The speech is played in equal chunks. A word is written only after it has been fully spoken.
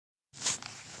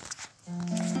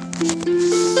Hello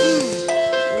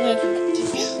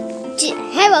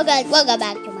guys, welcome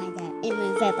back to my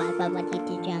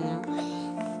YouTube channel.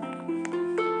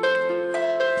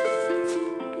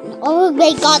 Oh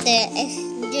my god, it's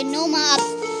the normal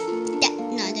update.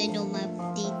 Not the normal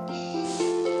update.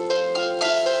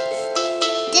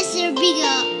 This is a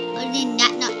bigger than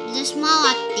that, not the small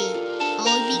update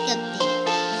or big update.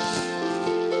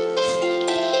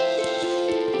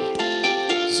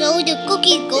 So the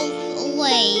cookie goes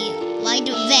away by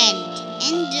the vent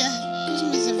and the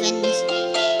Christmas event is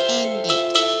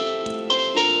ended.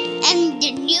 And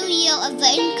the New Year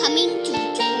event coming to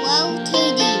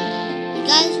 12:30. You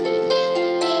guys,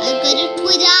 I'm gonna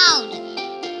tweet out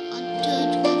until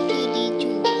 12:30 to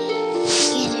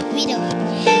get rid of it.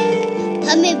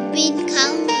 Peppermint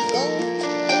count go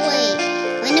away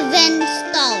when the event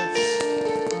starts.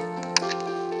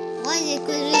 Why the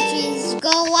Christmas trees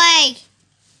go away?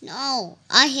 No,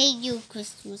 I hate you,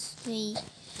 Christmas tree.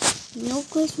 No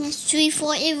Christmas tree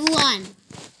for everyone.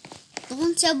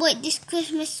 Don't celebrate this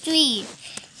Christmas tree.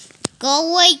 Go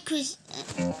away,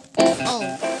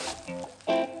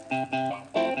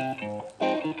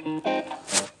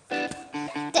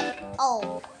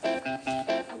 Oh.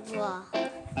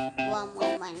 One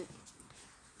moment.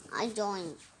 I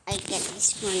get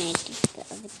disconnected.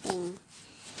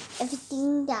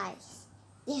 Everything dies.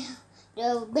 Yeah.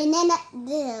 The banana.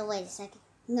 Wait a second.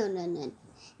 No.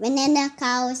 Banana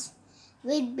cows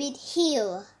will be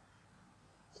here.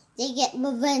 They get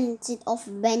prevented of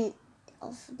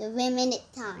the remaining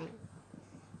time.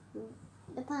 The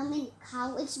peppermint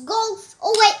cow goes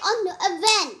away on the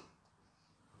event.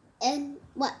 And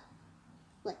what?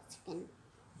 Wait a second.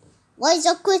 Why is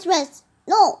it Christmas?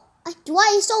 No. Why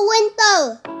is it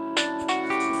winter?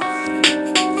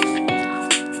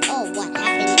 Oh, what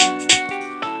happened?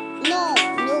 No,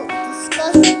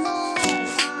 disgusting. No.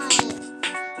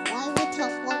 Why we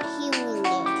talk about healing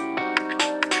there?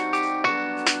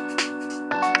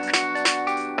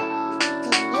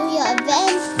 The New Year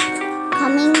event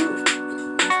coming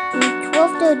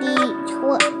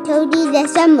 30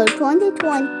 December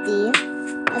 2020.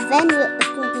 Event will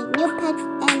include new pet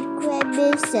and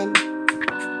creation.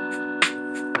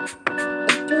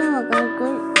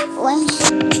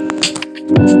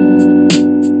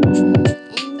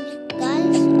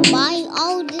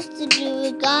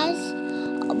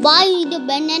 Buy the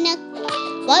banana.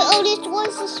 Buy all these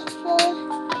voices for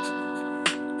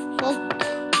go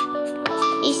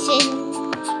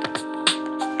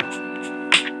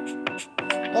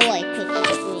away quickly.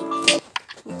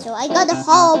 So I got a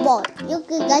horrible. You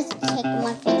guys check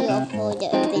my video for the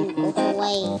event goes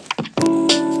away.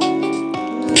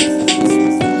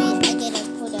 I gotta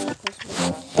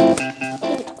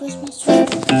put a Christmas tree.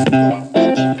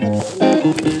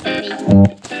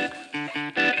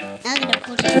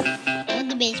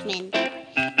 Basement.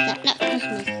 That's not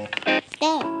Christmas.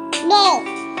 There. No!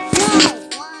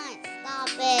 What?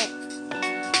 Stop it.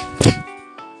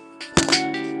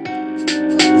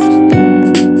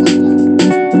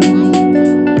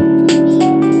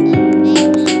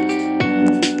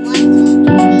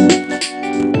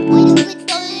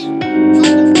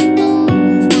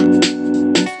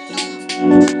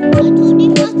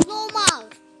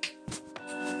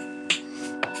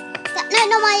 That's not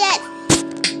normal yet.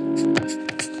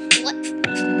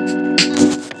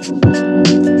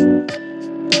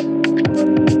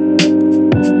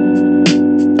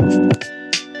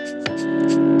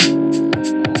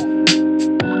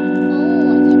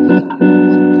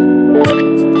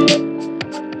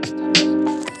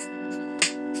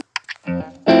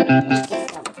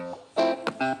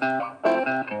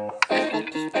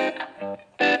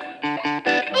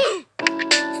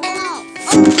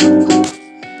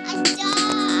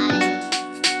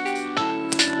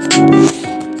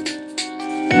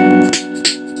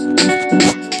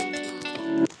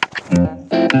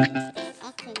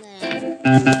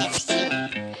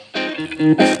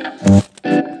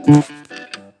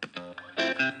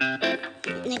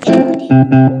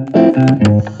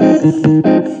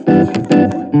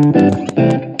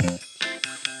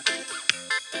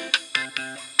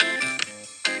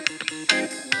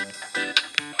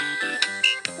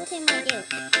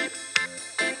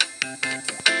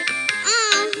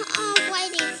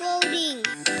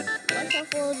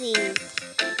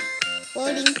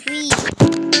 Folding tree.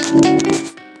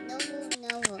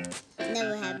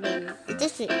 Never happened. It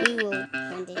just we will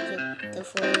when they took the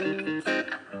phone.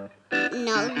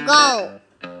 Now go.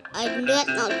 I do not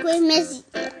Christmas.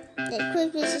 The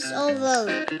Christmas is over.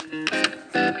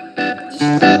 This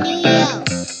is the New Year.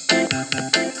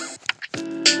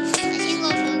 I think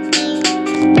I'll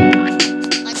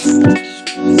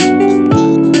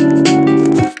go play.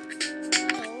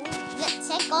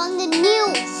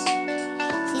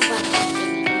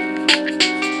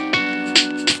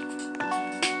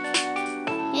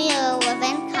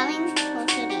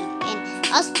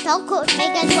 a chocolate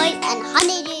chicken coin and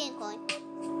honey chicken coin.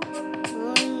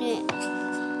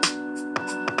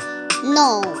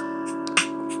 No.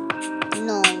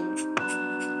 No.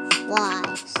 Why?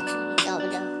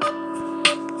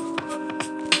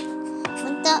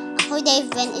 When the holiday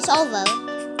event is over,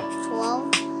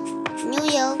 12 New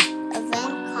Year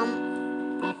event coming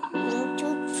to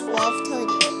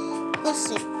 12:30. Go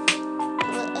sit.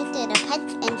 We'll enter the pet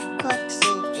and cook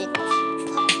it.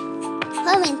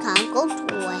 Herman can't go to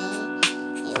away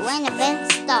when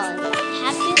event starts.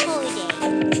 Happy holiday.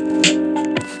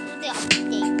 The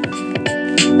update.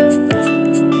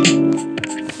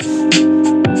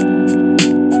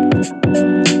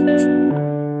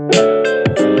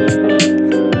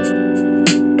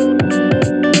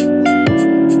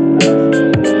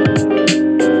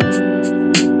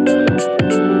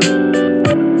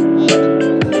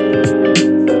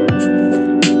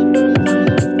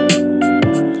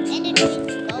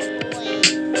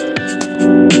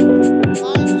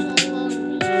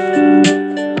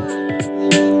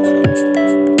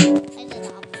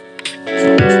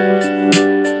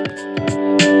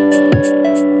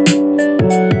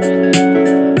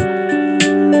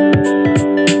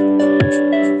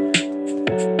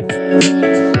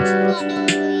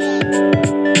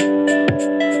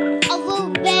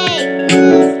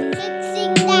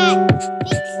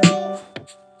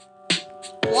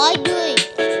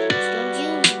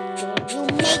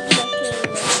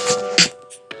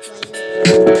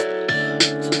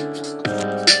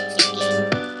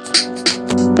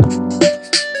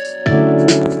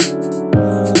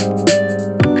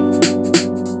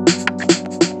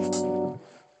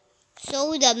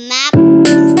 So the map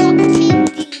is not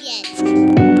changing yet. The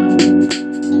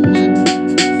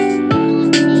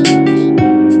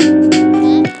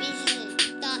map is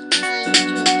not going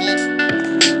to get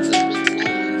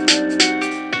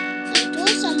it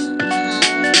was somehow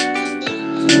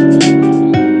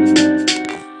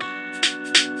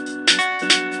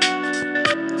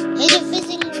here's a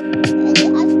fishing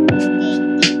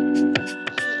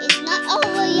it's not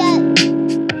over yet.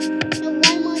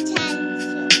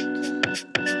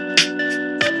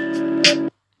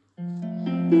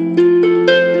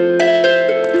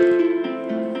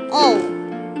 Oh.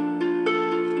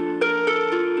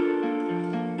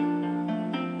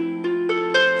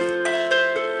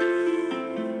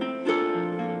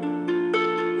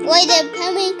 Wait, the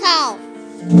peppermint cow.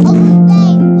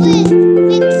 Okay, wait,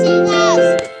 fixing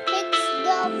us. Fix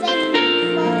the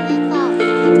peppermint cow.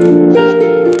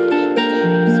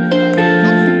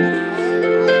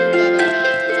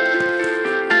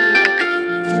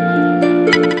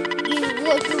 You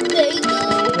want to make a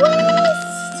wish?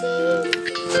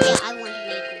 Yeah, I want to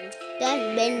make a wish.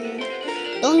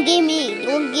 Don't give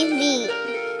me.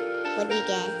 What do we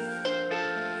get?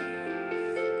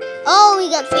 Oh, we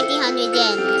got 1,500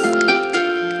 yens.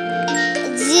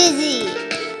 Zizzy.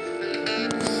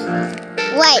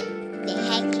 Wait, the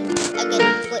heck? I'm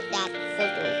gonna put that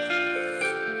photo.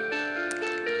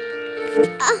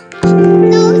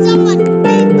 No, someone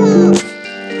people.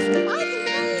 Why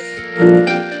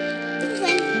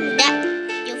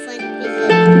your friend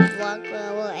visit walk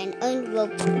over and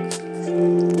envelope.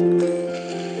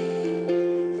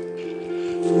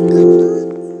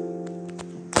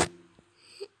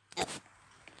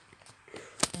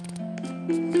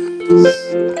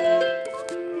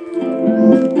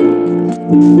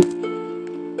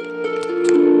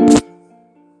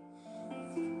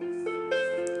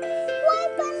 Why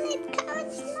peppermint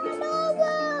carrot's not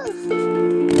over?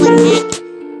 What the heck?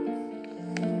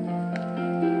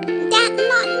 That's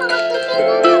not the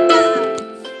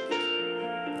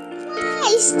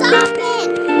Why? Stop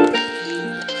it!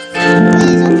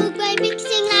 There's a food by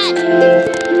mixing that.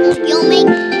 You'll make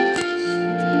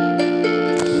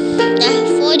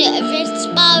for the average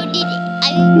about it. I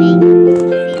will make a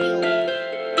video.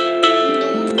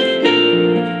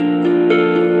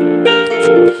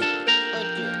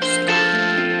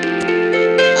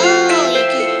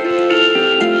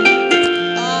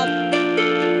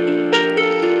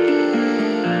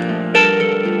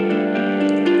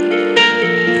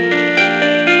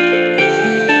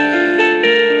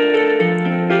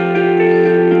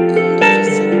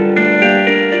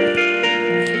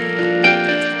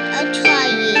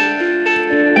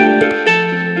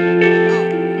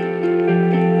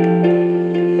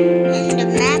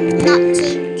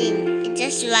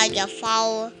 Like a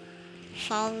following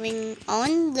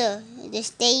on the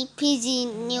stay busy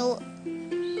new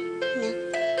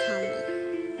coming.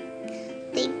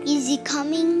 Stay busy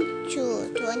coming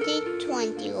to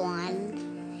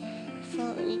 2021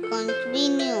 for we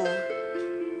continue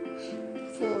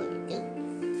for the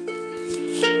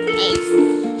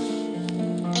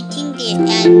I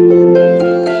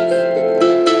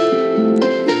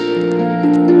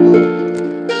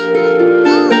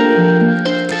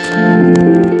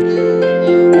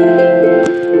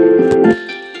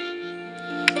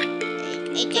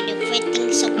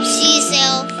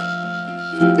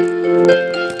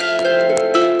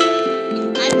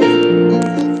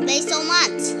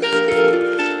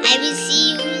will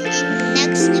see you in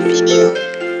next video.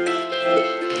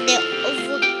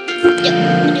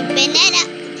 The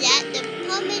banana